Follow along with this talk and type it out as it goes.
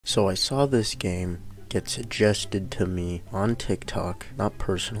So I saw this game get suggested to me on TikTok, not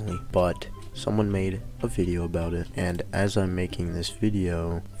personally, but someone made a video about it, and as I'm making this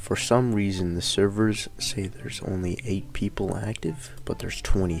video, for some reason the servers say there's only 8 people active, but there's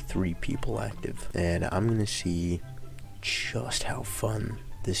 23 people active, and I'm gonna see just how fun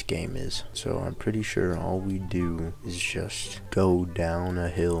this game is. So I'm pretty sure all we do is just go down a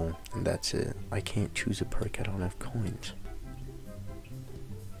hill, and that's it. I can't choose a perk, I don't have coins.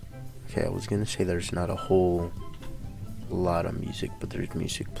 Okay, I was gonna say there's not a whole lot of music, but there's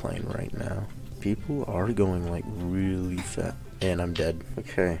music playing right now. People are going like really fast, and I'm dead.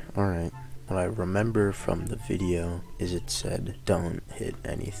 Okay, alright. What I remember from the video is it said don't hit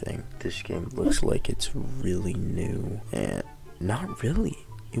anything. This game looks like it's really new, and not really.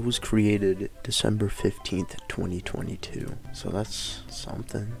 It was created December 15th, 2022. So that's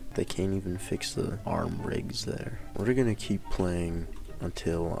something. They can't even fix the arm rigs there. We're gonna keep playing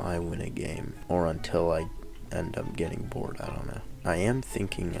until I win a game, or until I end up getting bored, I don't know. I am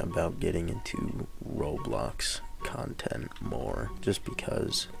thinking about getting into ROBLOX content more, just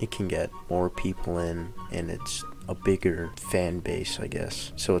because it can get more people in, and it's a bigger fan base, I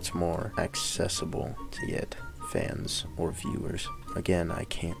guess, so it's more accessible to get fans or viewers. Again, I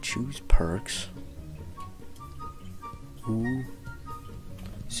can't choose perks. Ooh.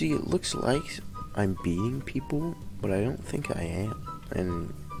 See, it looks like I'm beating people, but I don't think I am.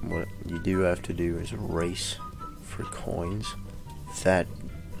 And what you do have to do is race for coins. That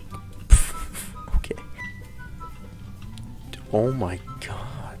okay. Oh my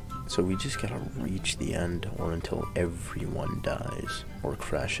god. So we just gotta reach the end, or until everyone dies or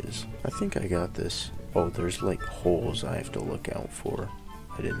crashes. I think I got this. Oh, there's like holes I have to look out for.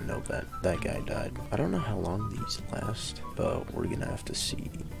 I didn't know that. That guy died. I don't know how long these last, but we're gonna have to see.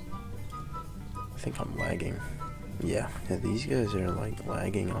 I think I'm lagging. Yeah, these guys are like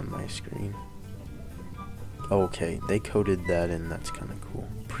lagging on my screen. Okay, they coded that in, that's kind of cool.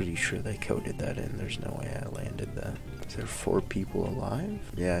 Pretty sure they coded that in, there's no way I landed that. Is there 4 people alive?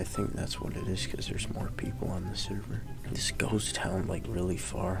 Yeah, I think that's what it is, because there's more people on the server. This goes down like really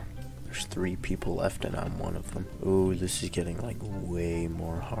far. There's 3 people left and I'm one of them. Ooh, this is getting like way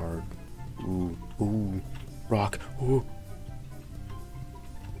more hard. Ooh, ooh, rock, ooh.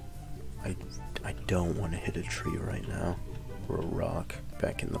 I don't want to hit a tree right now, or a rock,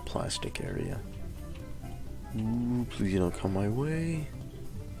 back in the plastic area. Ooh, please don't come my way.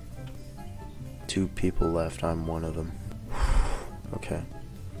 2 people left, I'm one of them. Okay,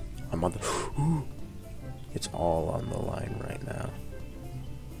 I'm on the, ooh. It's all on the line right now.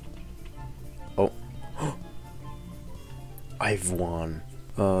 Oh, I've won.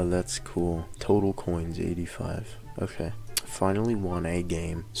 Oh, that's cool. Total coins 85. Okay, finally won a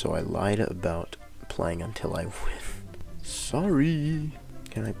game. So I lied about playing until I win. Sorry.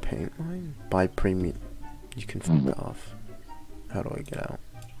 Can I paint mine? Buy premium. You can fuck off. How do I get out?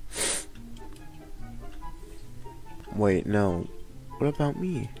 Wait, no. What about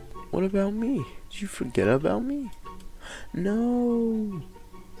me? What about me? Did you forget about me? No.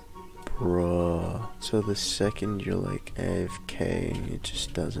 Bruh. So the second you're like AFK, it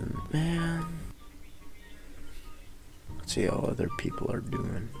just doesn't. Man. Let's see how other people are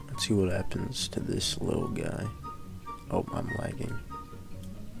doing. Let's see what happens to this little guy. Oh, I'm lagging.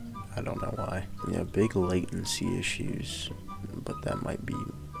 I don't know why. Yeah, big latency issues, but that might be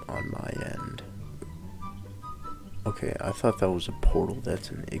on my end. Okay, I thought that was a portal. That's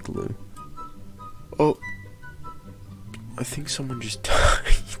an igloo. Oh, I think someone just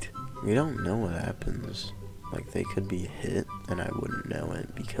died. We don't know what happens. Like, they could be hit and I wouldn't know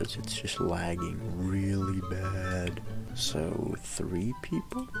it because it's just lagging really bad. So 3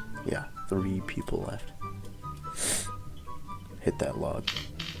 people? Yeah, 3 people left. Hit that log.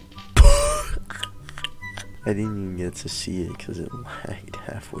 I didn't even get to see it because it lagged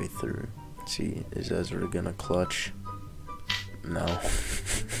halfway through. Let's see, is Ezra gonna clutch? No.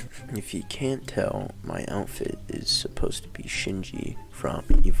 If you can't tell, my outfit is supposed to be Shinji from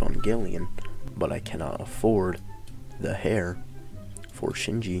Evangelion, but I cannot afford the hair for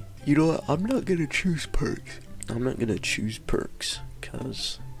Shinji. You know what, I'm not gonna choose perks. I'm not gonna choose perks,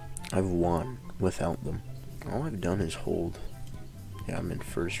 because I've won without them. All I've done is hold. Yeah, I'm in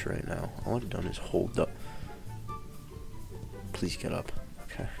first right now. All I've done is hold up. Please get up.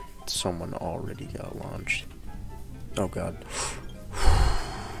 Okay. Someone already got launched. Oh god.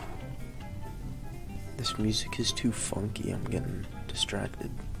 This music is too funky. I'm getting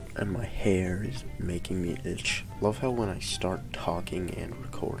distracted. And my hair is making me itch. Love how when I start talking and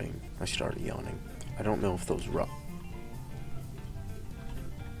recording, I start yawning. I don't know if those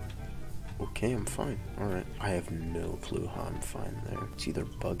Okay, I'm fine. Alright. I have no clue how I'm fine there. It's either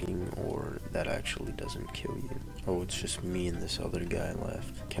bugging or that actually doesn't kill you. Oh, it's just me and this other guy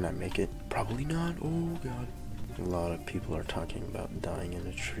left. Can I make it? Probably not. Oh, God. A lot of people are talking about dying in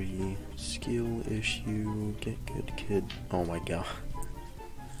a tree. Skill issue. Get good, kid. Oh, my God.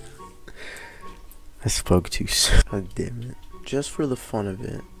 I spoke too soon. God damn it. Just for the fun of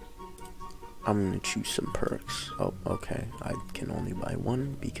it, I'm gonna choose some perks. Oh, okay. I can only buy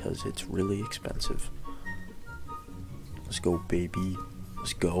one because it's really expensive. Let's go, baby.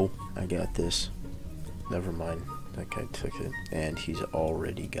 Let's go. I got this. Never mind. That guy took it. And he's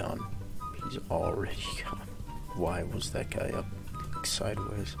already gone. He's already gone. Why was that guy up like,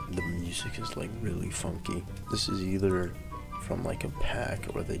 sideways? The music is like really funky. This is either from like a pack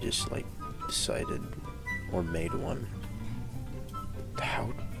or they just like decided or made one.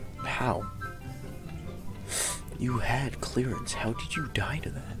 How? You had clearance. How did you die to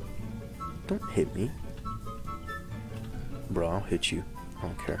that? Don't hit me. Bro, I'll hit you. I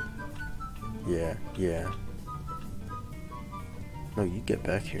don't care. Yeah. No, you get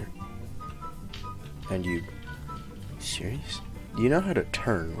back here. And you... Serious? You know how to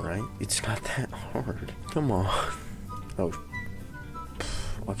turn, right? It's not that hard. Come on. Oh.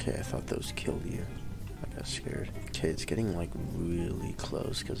 Okay, I thought those killed you. I got scared. Okay, it's getting like really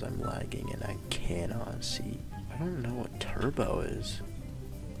close because I'm lagging and I cannot see. I don't know what turbo is.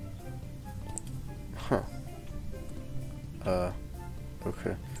 Huh.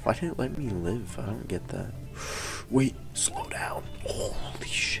 Okay. Why didn't it let me live? I don't get that. Wait, slow down. Holy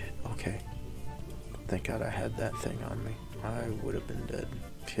shit. Okay. Thank God I had that thing on me. I would have been dead.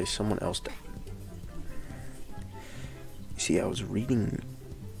 Okay, someone else died. See, I was reading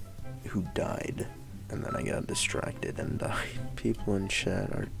who died, and then I got distracted and died. People in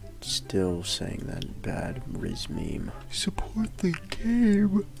chat are still saying that bad Riz meme. Support the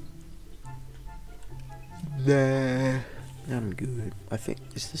game. Nah. I'm good. I think,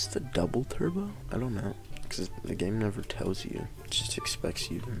 is this the double turbo? I don't know. Because the game never tells you. It just expects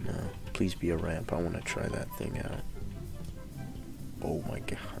you to know. Please be a ramp. I want to try that thing out. Oh my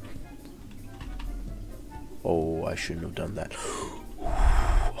God. Oh, I shouldn't have done that.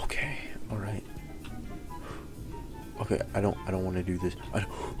 Okay. Alright. Okay, I don't want to do this.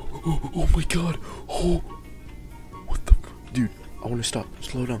 Oh my God. Oh. What the dude, I want to stop.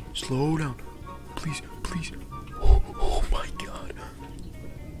 Slow down. Slow down. Please. Oh my God.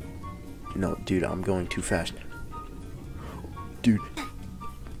 No, dude, I'm going too fast. Dude.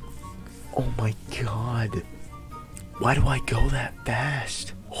 Oh my God. Why do I go that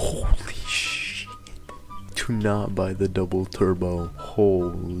fast? Holy shit. Do not buy the double turbo.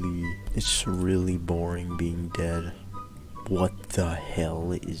 Holy. It's really boring being dead. What the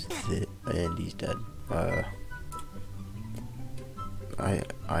hell is this? And he's dead. I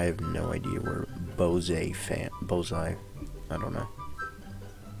have no idea where Bose, I don't know.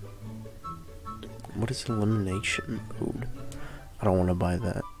 What is elimination mode? I don't want to buy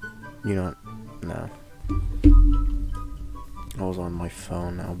that. You know what? No. I was on my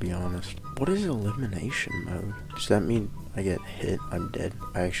phone, I'll be honest. What is elimination mode? Does that mean I get hit, I'm dead?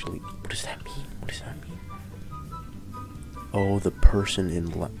 What does that mean? What does that mean? Oh, the person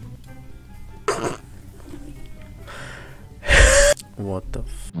in What the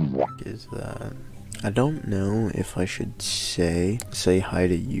fuck is that? I don't know if I should say hi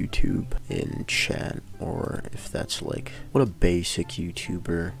to YouTube in chat, or if that's like what a basic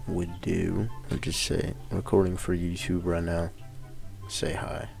YouTuber would do, or just say recording for YouTube right now. Say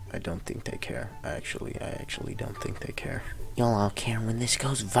hi. I don't think they care. I actually don't think they care. Y'all all care when this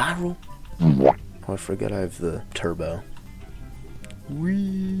goes viral. Oh, I forgot I have the turbo.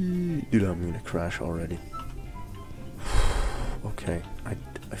 Whee! Dude, I'm gonna crash already. Okay,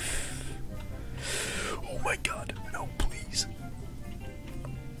 oh my God, no, please.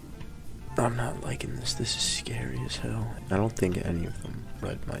 I'm not liking this. This is scary as hell. I don't think any of them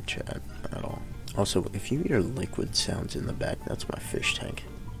read my chat at all. Also, if you hear liquid sounds in the back, that's my fish tank.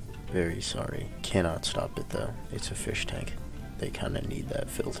 Very sorry. Cannot stop it though. It's a fish tank. They kind of need that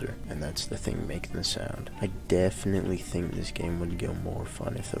filter, and that's the thing making the sound. I definitely think this game would go more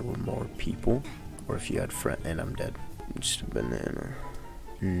fun if there were more people, or if you had friends. And I'm dead. Just a banana.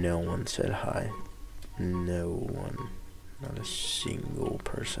 No one said hi. No one. Not a single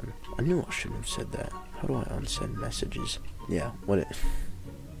person. I knew I shouldn't have said that. How do I unsend messages? Yeah, I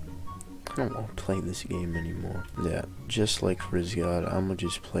don't want to play this game anymore. Yeah, just like Rizgod, I'm gonna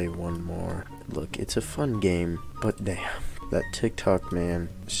just play one more. Look, it's a fun game, but damn. That TikTok man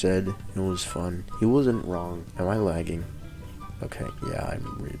said it was fun. He wasn't wrong. Am I lagging? Okay, yeah,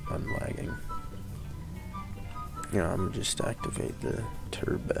 I'm lagging. You know, I'm gonna just activate the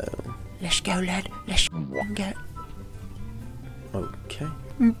turbo. Let's go, lad. Let's go. Okay.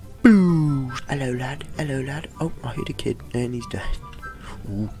 Boo. Hello, lad. Hello, lad. Oh, I hit a kid, and he's dead.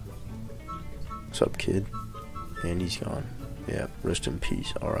 Ooh. What's up, kid? And he's gone. Yeah, rest in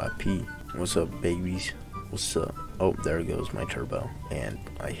peace. R.I.P. What's up, babies? What's up? Oh, there goes my turbo. And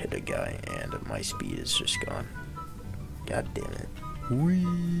I hit a guy, and my speed is just gone. God damn it. Whee!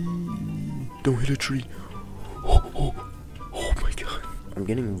 Don't hit a tree. Oh my god. I'm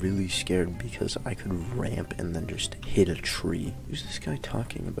getting really scared because I could ramp and then just hit a tree. Who's this guy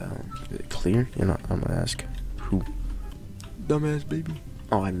talking about? Is it clear? You know, I'm gonna ask. Who? Dumbass baby.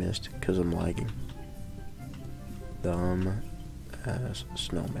 Oh, I missed because I'm lagging. Dumb ass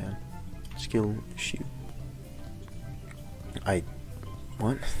snowman. Skill shoot.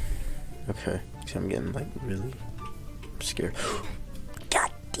 What? Okay. So I'm getting like really scared.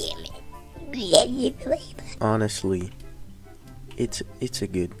 God damn it. Honestly, it's a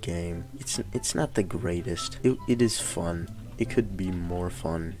good game. It's not the greatest. It is fun. It could be more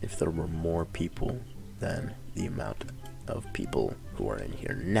fun if there were more people than the amount of people who are in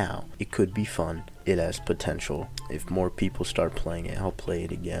here now. It could be fun. It has potential. If more people start playing it, I'll play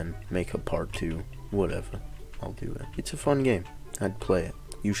it again, make a part 2, whatever. I'll do it. It's a fun game. I'd play it.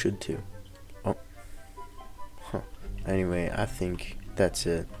 You should too. Oh. Huh. Anyway, I think that's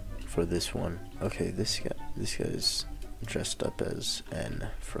it for this one. Okay, this guy's dressed up as N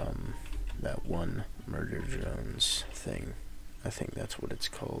from that one Murder Drones thing. I think that's what it's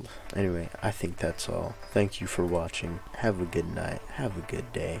called. Anyway, I think that's all. Thank you for watching. Have a good night. Have a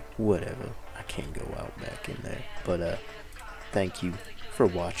good day. Whatever. I can't go out back in there. But, thank you for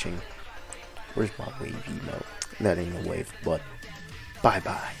watching. Where's my wave emote? That ain't a wave, but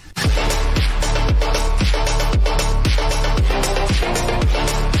bye-bye.